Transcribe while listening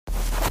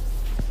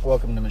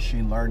Welcome to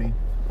Machine Learning.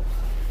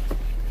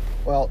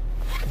 Well,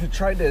 I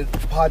tried to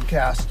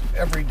podcast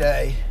every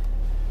day,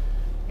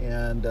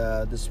 and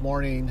this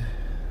morning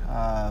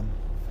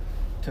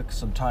took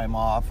some time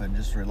off and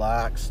just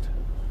relaxed.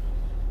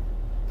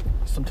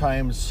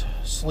 Sometimes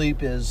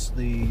sleep is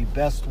the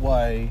best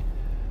way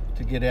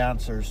to get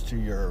answers to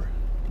your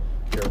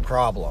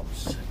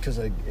problems, because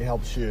it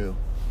helps you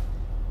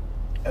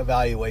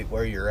evaluate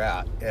where you're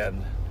at.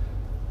 And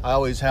I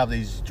always have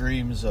these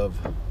dreams of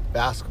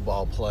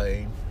basketball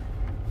playing.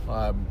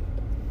 I'm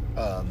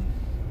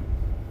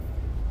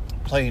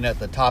playing at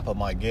the top of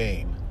my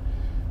game,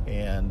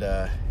 and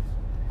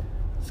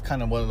it's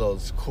kind of one of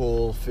those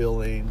cool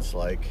feelings,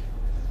 like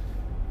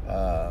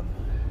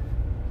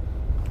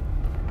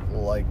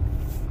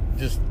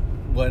just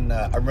when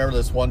I remember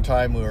this one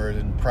time we were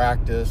in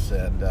practice,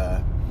 and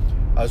I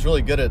was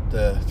really good at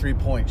the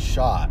three-point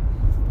shot,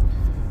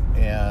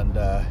 and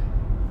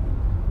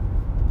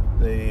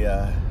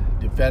the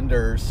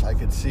defenders, I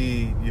could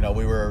see,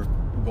 we were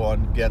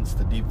going against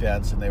the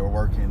defense, and they were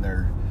working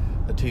the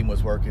team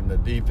was working the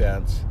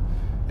defense,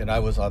 and I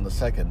was on the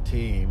second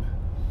team.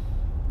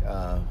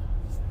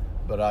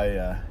 But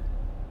I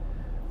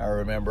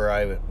remember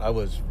I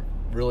was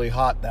really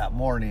hot that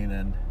morning,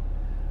 and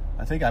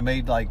I think I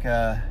made like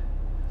 5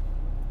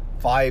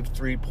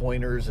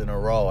 3-pointers in a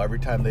row. Every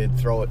time they'd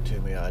throw it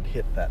to me, I'd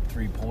hit that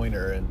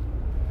 3-pointer, and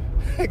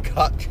it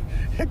got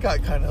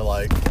kind of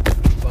like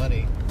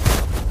funny,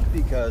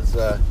 because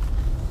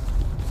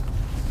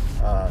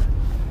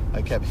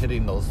I kept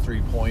hitting those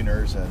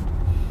 3-pointers, and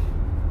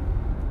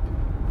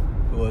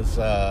it was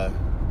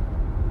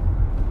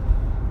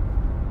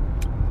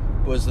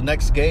the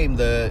next game.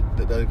 The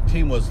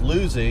team was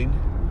losing,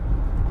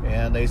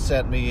 and they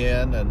sent me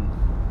in, and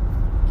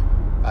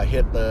I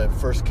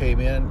came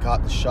in,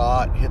 caught the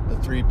shot, hit the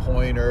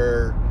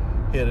 3-pointer,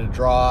 hit a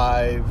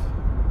drive,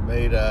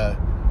 made a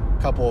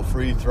couple of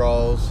free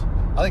throws.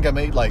 I think I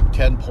made like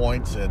 10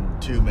 points in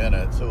 2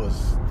 minutes. It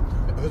was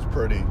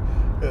pretty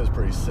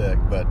sick.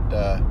 But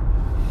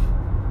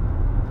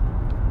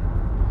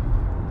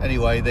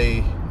anyway,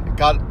 they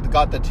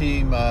got the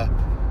team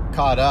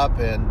caught up,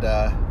 and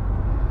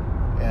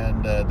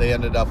they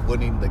ended up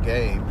winning the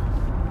game.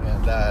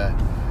 And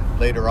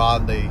later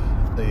on, the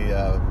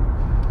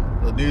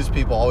news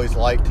people always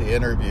like to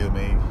interview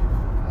me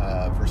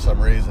for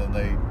some reason.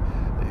 They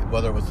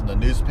whether it was in the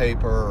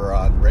newspaper or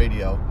on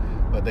radio,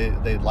 but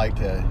they'd like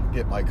to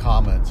get my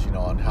comments,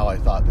 on how I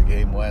thought the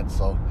game went.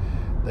 So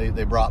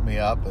they brought me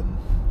up, and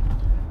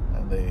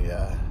they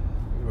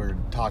were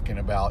talking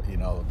about,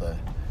 the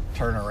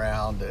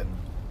turnaround, and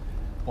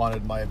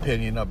wanted my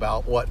opinion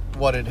about what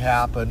had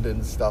happened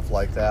and stuff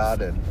like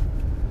that. And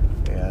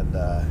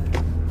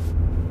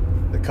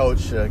the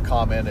coach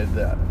commented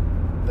that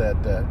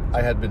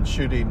I had been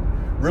shooting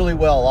really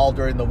well all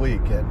during the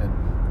week, and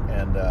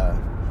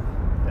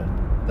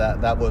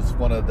that was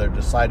one of the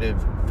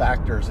decisive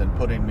factors in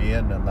putting me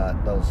in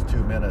those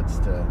 2 minutes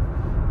to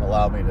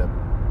allow me to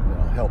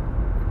help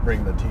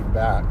bring the team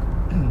back.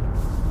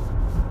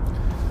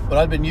 But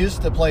I'd been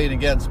used to playing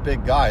against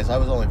big guys. I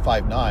was only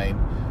 5'9",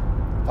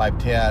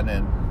 5'10",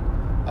 and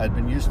I'd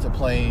been used to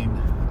playing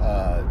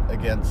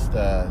against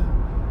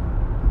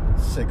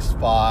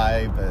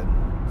 6'5" and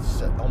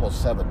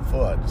almost 7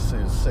 foot,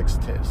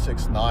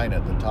 6'9"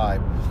 at the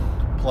time,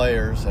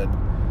 players, and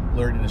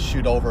learning to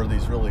shoot over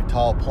these really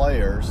tall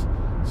players.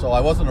 So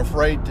I wasn't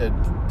afraid to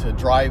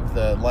drive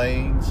the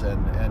lanes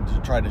and to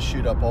try to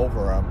shoot up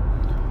over them,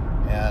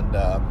 and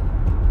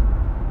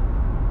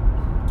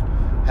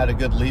had a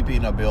good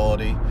leaping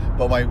ability.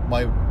 But my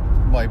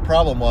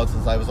problem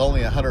was I was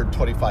only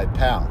 125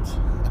 pounds.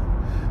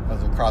 I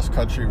was a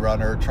cross-country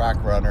runner, track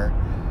runner,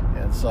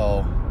 and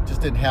so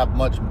just didn't have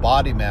much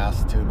body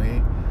mass to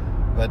me.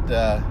 But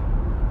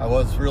I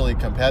was really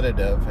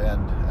competitive,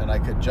 and I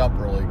could jump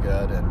really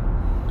good. And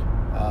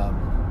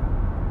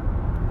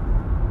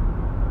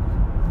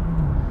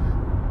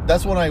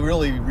that's when I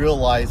really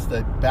realized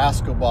that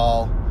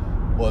basketball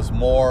was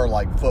more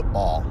like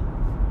football.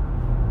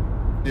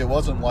 It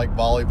wasn't like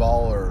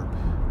volleyball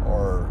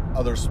or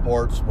other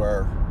sports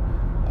where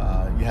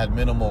you had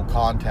minimal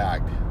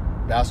contact.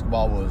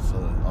 Basketball was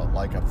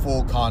like a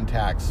full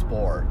contact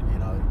sport.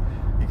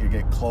 You could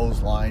get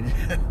clotheslined,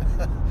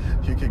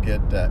 you could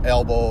get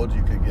elbowed,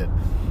 you could get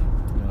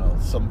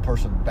some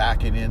person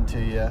backing into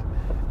you,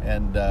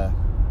 and it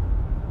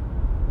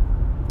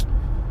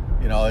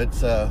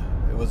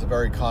was a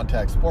very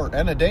contact sport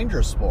and a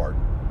dangerous sport.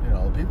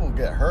 People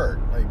get hurt.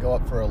 They go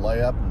up for a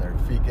layup and their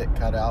feet get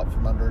cut out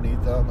from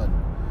underneath them, and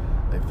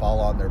they fall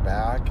on their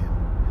back. And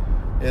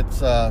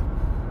it's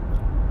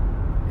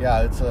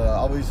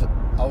always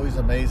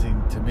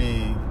amazing to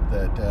me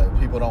that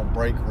people don't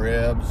break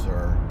ribs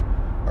or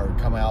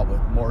come out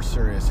with more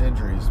serious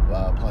injuries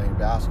playing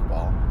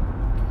basketball.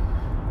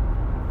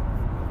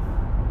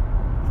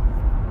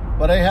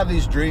 But I have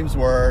these dreams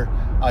where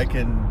I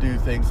can do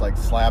things like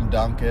slam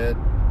dunk it,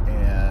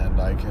 and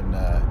I can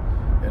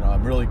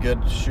I'm really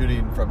good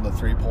shooting from the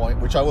 3-point,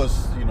 which I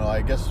was,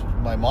 I guess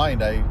in my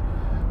mind I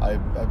I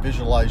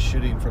visualized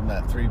shooting from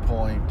that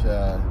 3-point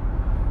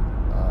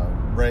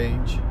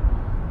range.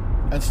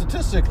 And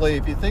statistically,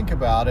 if you think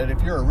about it,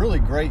 if you're a really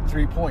great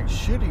 3-point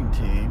shooting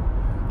team,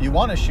 you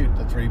want to shoot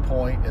the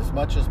 3-point as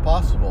much as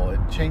possible. It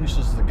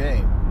changes the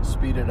game. You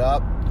speed it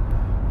up.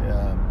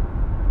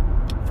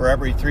 For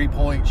every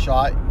 3-point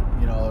shot,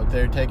 if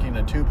they're taking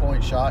a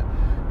 2-point shot,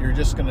 you're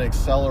just going to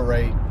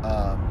accelerate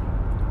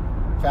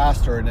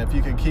faster. And if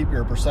you can keep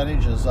your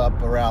percentages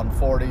up around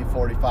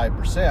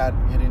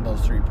 40-45%, hitting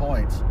those 3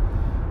 points,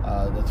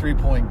 the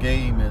 3-point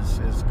game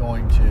is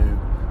going to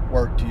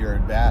work to your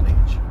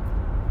advantage.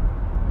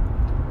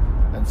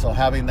 And so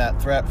having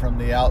that threat from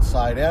the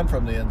outside and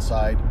from the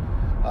inside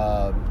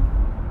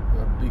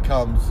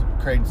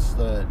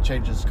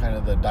changes kind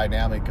of the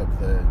dynamic of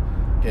the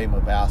game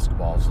of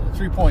basketball. So the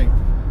 3-point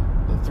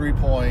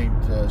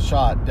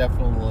shot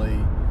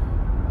definitely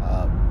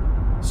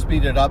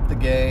speeded up the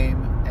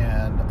game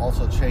and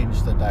also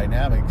changed the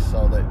dynamics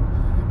so that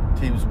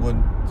teams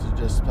wouldn't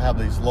just have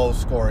these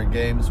low-scoring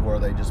games where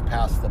they just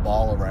pass the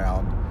ball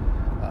around.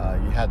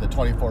 You had the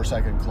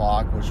 24-second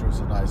clock, which was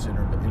a nice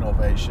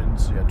innovation.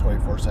 So you had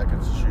 24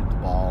 seconds to shoot the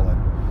ball, and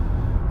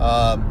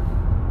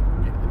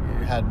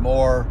you had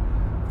more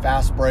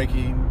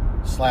fast-breaking,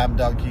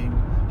 slam-dunking,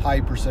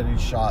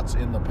 high-percentage shots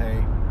in the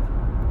paint.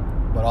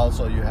 But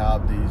also you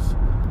have these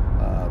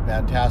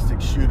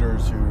fantastic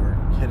shooters who are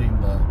hitting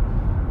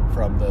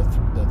from the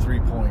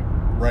 3-point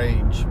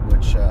range,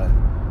 which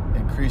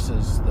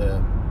increases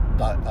the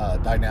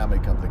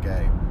dynamic of the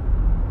game.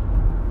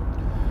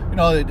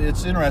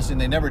 It's interesting.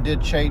 They never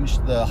did change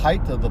the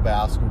height of the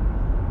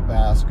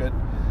basket.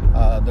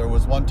 There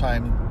was one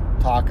time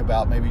talk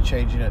about maybe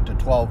changing it to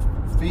 12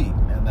 feet,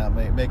 and that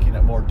making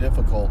it more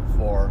difficult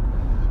for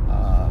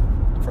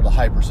the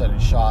high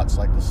percentage shots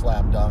like the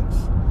slam dunks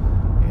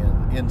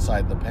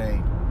inside the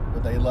paint.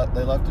 But they left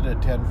it at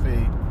 10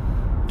 feet,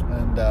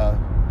 and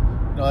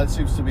that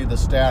seems to be the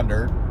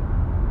standard.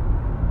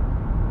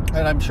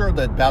 And I'm sure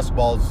that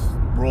basketball's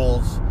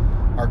rules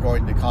are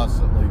going to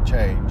constantly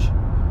change,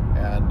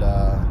 and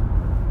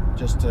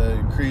just to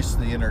increase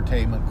the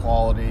entertainment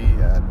quality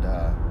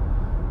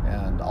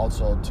and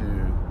also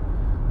to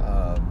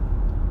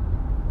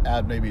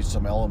add maybe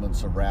some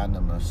elements of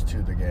randomness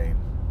to the game.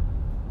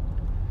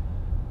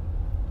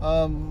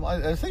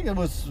 I think it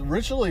was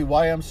originally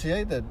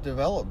YMCA that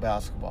developed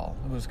basketball.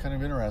 It was kind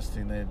of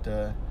interesting.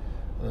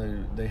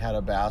 They had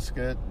a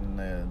basket, and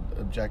the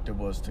objective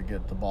was to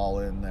get the ball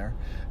in there.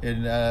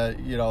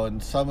 In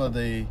some of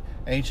the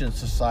ancient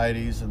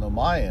societies in the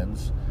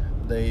Mayans,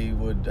 they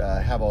would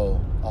have a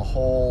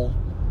whole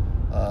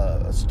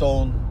a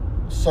stone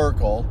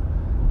circle,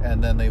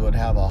 and then they would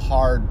have a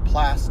hard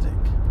plastic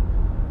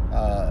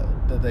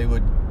that they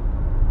would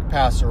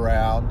pass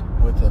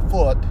around with a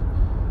foot,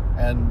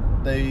 and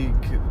they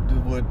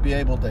would be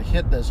able to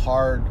hit this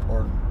hard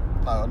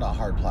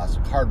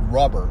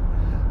rubber.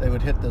 They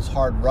would hit this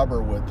hard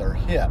rubber with their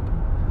hip,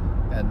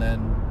 and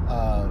then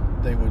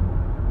the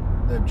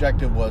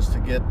objective was to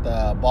get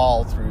the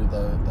ball through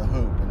the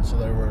hoop. And so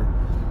there were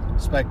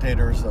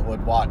spectators that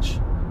would watch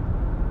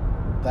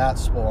that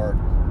sport,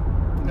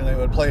 and they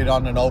would play it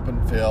on an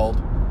open field,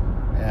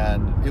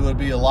 and it would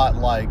be a lot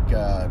like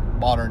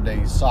modern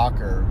day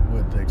soccer,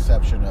 with the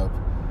exception of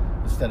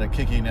instead of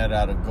kicking it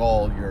out of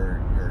goal, you're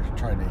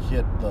trying to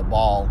hit the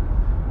ball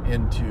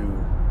into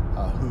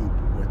a hoop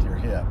with your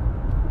hip.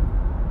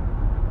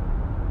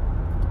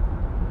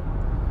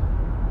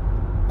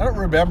 I don't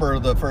remember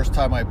the first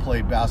time I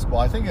played basketball.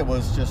 I think it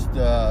was just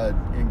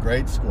in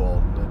grade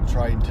school,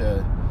 trying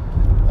to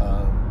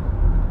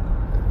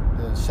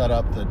set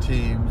up the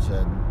teams,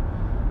 and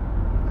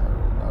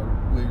I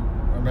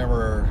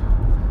remember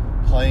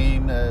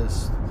playing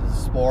as the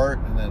sport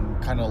and then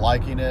kind of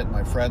liking it,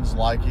 my friends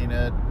liking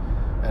it,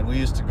 and we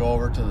used to go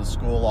over to the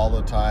school all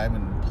the time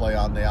and play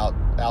on the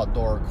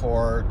outdoor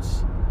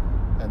courts,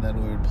 and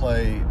then we would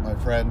play. My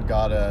friend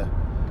got a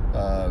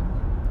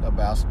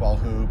basketball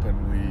hoop,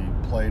 and we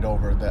played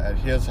over at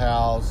his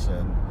house,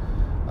 and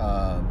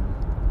I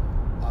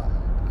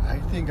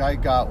think I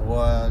got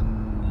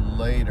one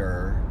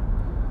later.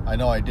 I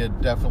know I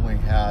definitely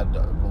had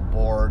a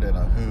board and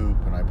a hoop,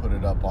 and I put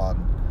it up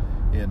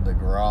in the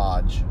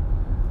garage,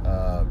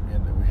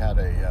 and we had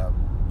a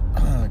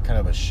kind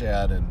of a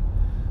shed, and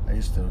I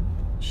used to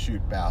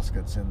shoot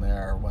baskets in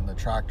there when the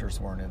tractors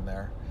weren't in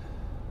there.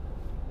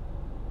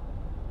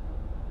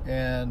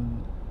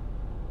 And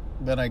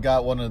then I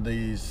got one of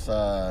these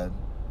what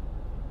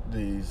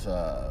do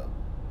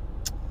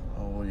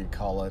you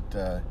call it?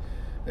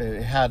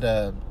 It had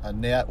a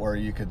net where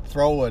you could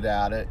throw it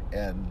at it,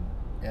 and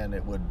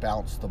it would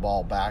bounce the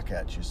ball back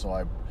at you.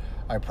 So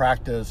I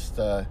practiced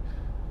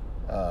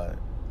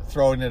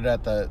throwing it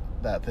at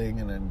that thing,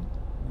 and then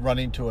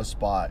running to a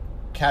spot,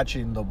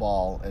 catching the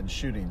ball, and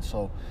shooting.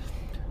 So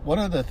one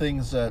of the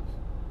things that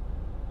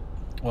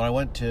when I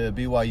went to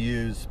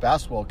BYU's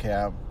basketball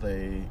camp,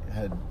 they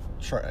had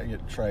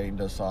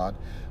trained us on,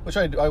 which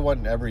I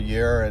went every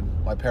year,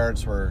 and my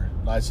parents were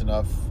nice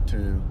enough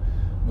to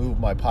move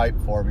my pipe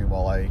for me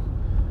while I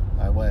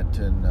I went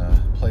and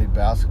played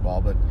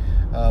basketball. But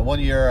one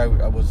year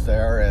I was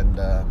there, and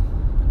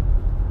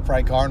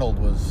Frank Arnold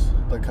was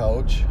the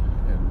coach.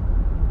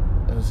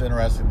 And it was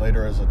interesting.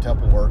 Later, as a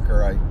Temple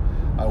worker,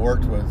 I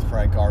worked with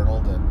Frank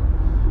Arnold and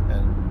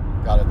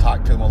got to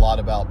talk to him a lot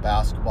about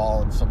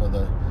basketball and some of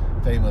the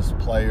famous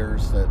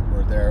players that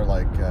were there,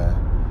 like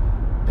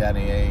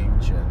Danny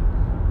Ainge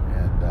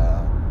and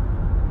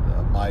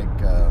Mike.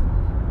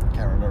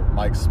 Can't remember,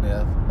 Michael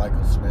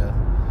Smith,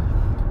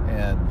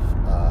 and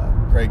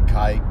Greg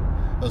Kite.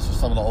 Those are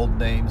some of the old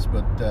names,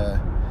 but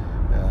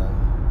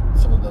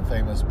some of the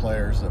famous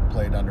players that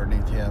played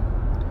underneath him.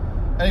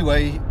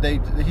 Anyway,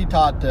 he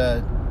taught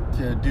to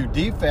do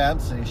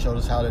defense, and he showed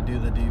us how to do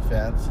the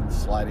defense and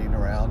sliding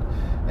around,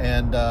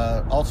 and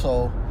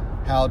also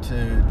how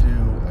to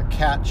do a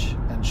catch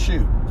and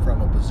shoot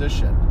from a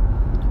position.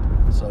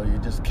 So you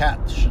just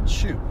catch and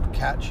shoot,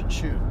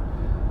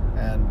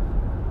 and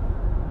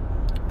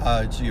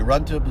so you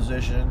run to a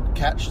position,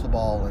 catch the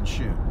ball, and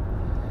shoot.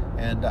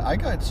 And I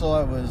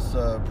was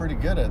pretty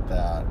good at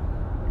that.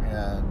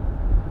 And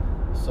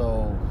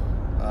so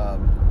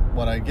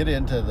when I get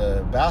into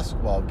the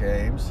basketball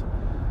games,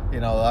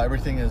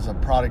 everything is a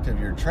product of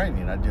your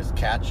training. I just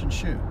catch and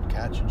shoot.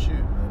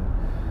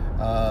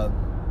 And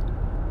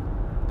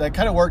that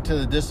kind of worked to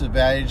the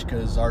disadvantage,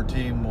 because our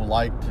team will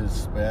like to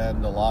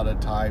spend a lot of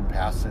time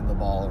passing the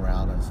ball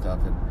around and stuff.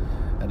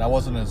 And I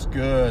wasn't as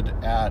good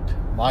at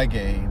my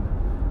game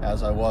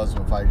as I was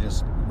if I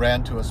just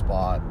ran to a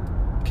spot,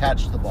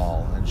 catch the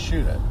ball, and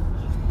shoot it.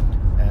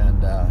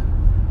 And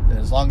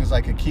as long as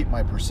I could keep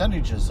my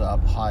percentages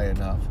up high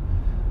enough,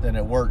 then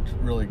it worked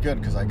really good,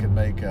 because I could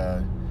make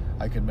a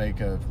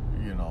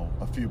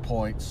few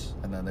points,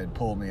 and then they'd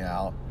pull me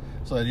out.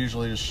 So they'd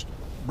usually just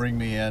bring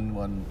me in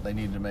when they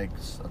needed to make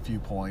a few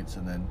points,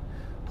 and then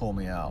pull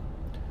me out.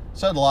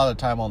 So I had a lot of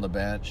time on the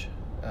bench,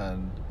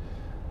 and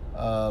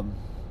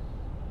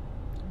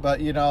but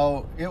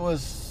it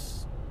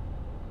was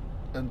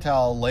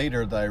until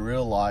later that I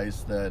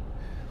realized that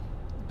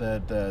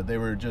they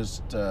were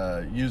just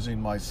using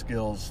my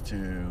skills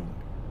to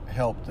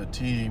help the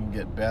team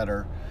get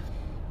better.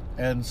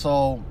 And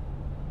so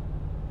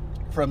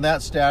from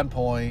that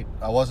standpoint,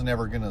 I wasn't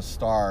ever going to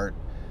start.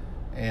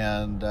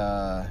 And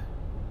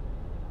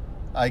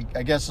I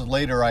guess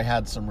later I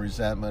had some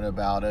resentment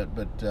about it.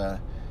 But,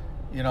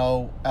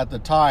 at the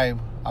time,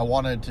 I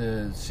wanted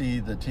to see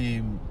the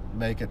team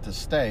make it to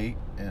state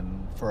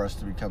and for us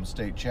to become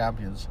state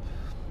champions.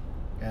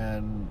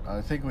 And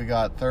I think we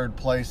got third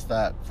place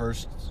that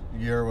first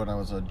year when I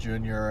was a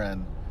junior,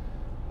 and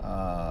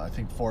I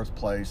think fourth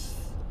place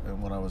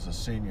when I was a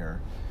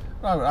senior.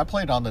 I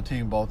played on the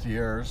team both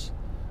years.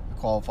 I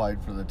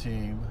qualified for the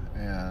team,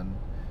 and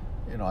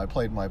I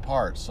played my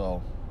part,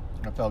 so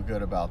I felt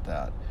good about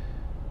that.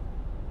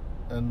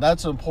 And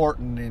that's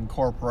important in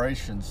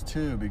corporations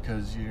too,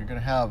 because you're going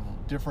to have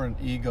different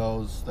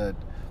egos that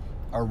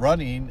are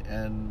running,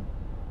 and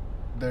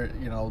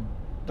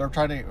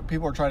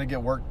people are trying to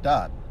get work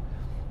done.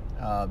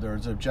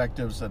 There's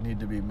objectives that need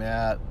to be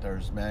met.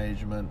 There's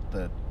management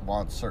that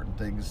wants certain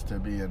things to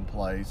be in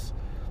place.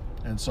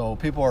 And so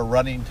people are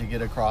running to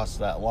get across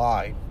that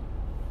line.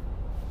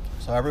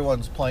 So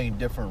everyone's playing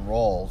different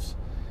roles.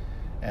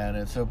 And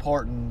it's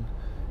important,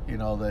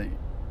 that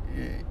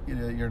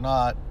you're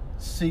not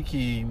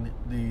seeking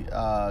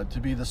to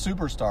be the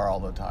superstar all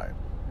the time.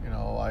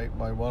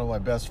 One of my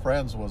best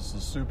friends was the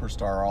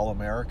superstar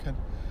All-American,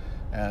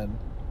 and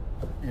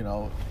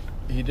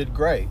he did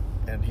great,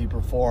 and he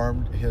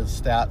performed. His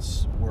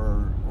stats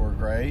were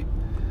great,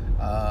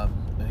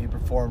 and he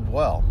performed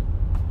well.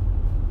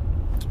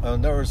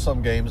 And there were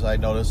some games I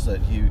noticed that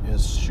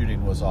his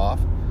shooting was off,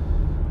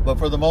 but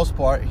for the most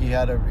part, he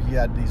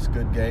had these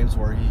good games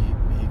where he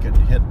could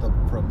hit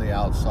them from the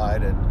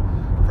outside and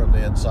from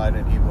the inside,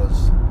 and he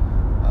was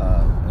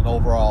an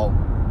overall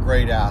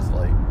great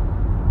athlete.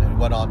 And he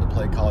went on to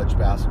play college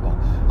basketball.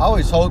 I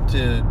always hoped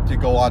to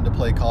go on to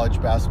play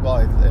college basketball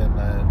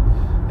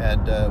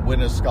and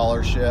win a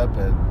scholarship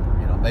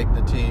and make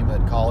the team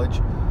at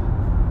college.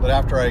 But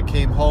after I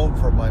came home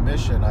from my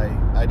mission,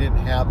 I didn't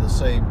have the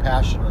same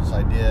passion as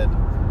I did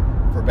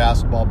for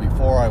basketball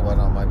before I went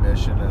on my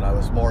mission, and I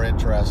was more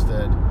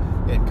interested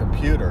in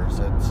computers,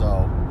 and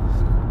so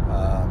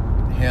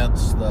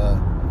hence the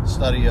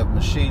study of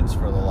machines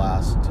for the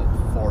last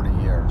 40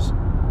 years.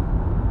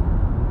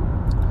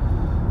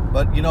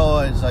 But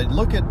as I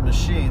look at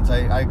machines,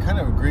 I kind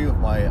of agree with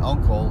my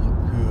uncle,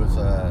 who is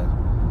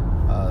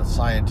a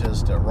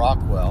scientist at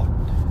Rockwell.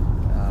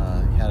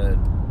 He had a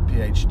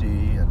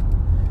PhD, and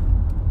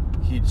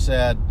he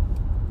said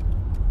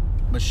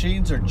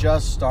machines are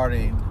just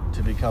starting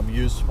to become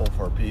useful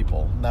for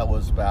people. And that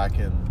was back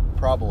in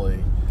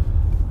probably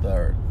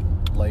the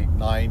late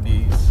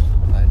 90s.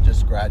 I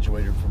just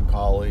graduated from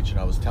college, and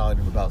I was telling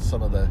him about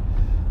some of the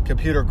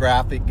computer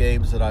graphic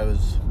games that I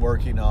was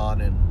working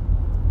on, and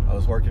I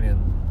was working in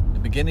the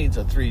beginnings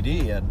of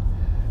 3D, and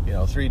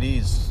 3D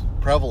is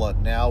prevalent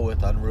now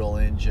with Unreal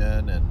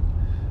Engine and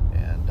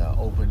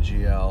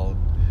OpenGL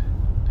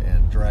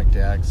and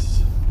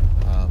DirectX,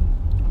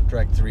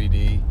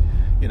 Direct3D.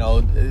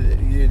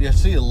 You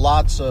see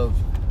lots of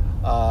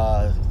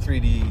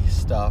 3D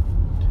stuff,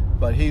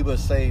 but he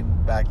was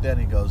saying back then,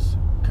 he goes,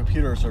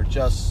 computers are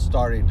just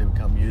starting to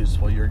become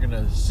useful. You're going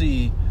to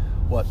see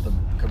what the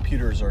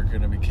computers are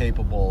going to be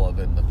capable of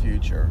in the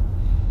future.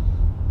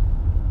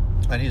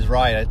 And he's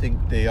right. I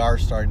think they are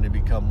starting to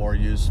become more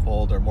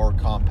useful. They're more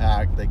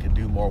compact. They can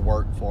do more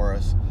work for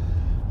us.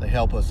 They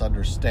help us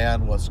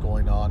understand what's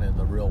going on in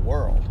the real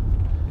world.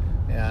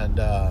 And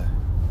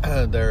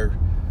they're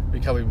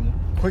becoming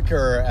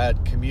quicker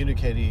at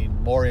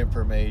communicating more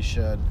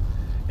information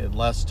in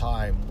less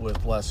time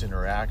with less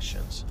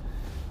interactions.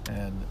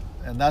 And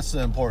that's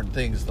the important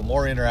thing, is the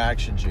more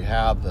interactions you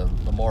have, the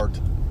more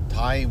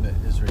time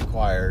is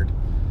required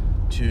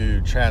to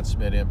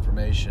transmit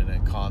information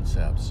and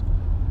concepts.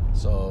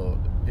 So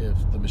if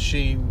the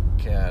machine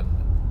can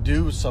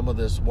do some of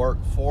this work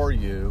for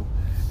you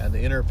and the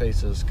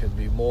interfaces can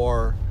be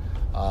more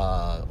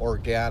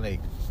organic,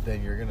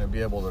 then you're going to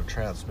be able to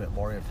transmit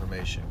more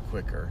information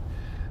quicker.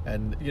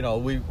 And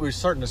we're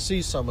starting to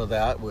see some of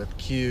that with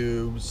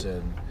cubes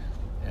and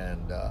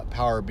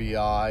Power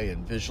BI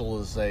and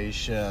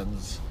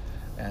visualizations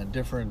and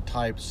different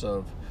types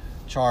of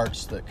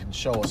charts that can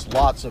show us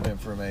lots of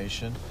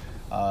information.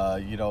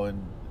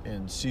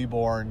 In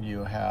Seaborn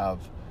you have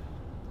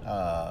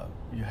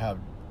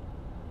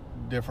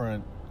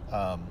different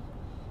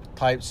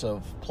types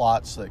of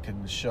plots that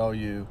can show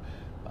you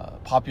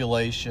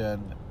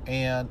population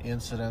and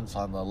incidence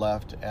on the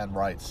left and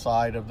right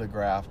side of the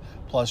graph,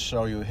 plus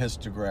show you a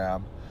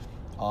histogram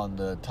on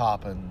the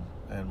top and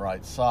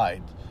right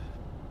side.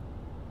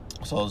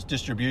 So those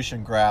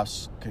distribution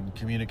graphs can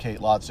communicate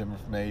lots of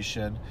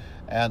information,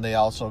 and they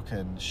also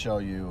can show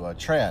you a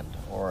trend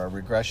or a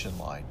regression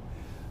line.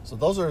 So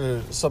those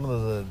are some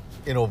of the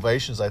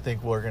innovations I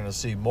think we're going to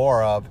see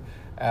more of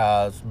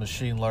as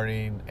machine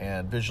learning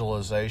and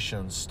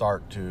visualizations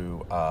start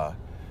to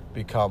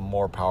become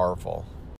more powerful.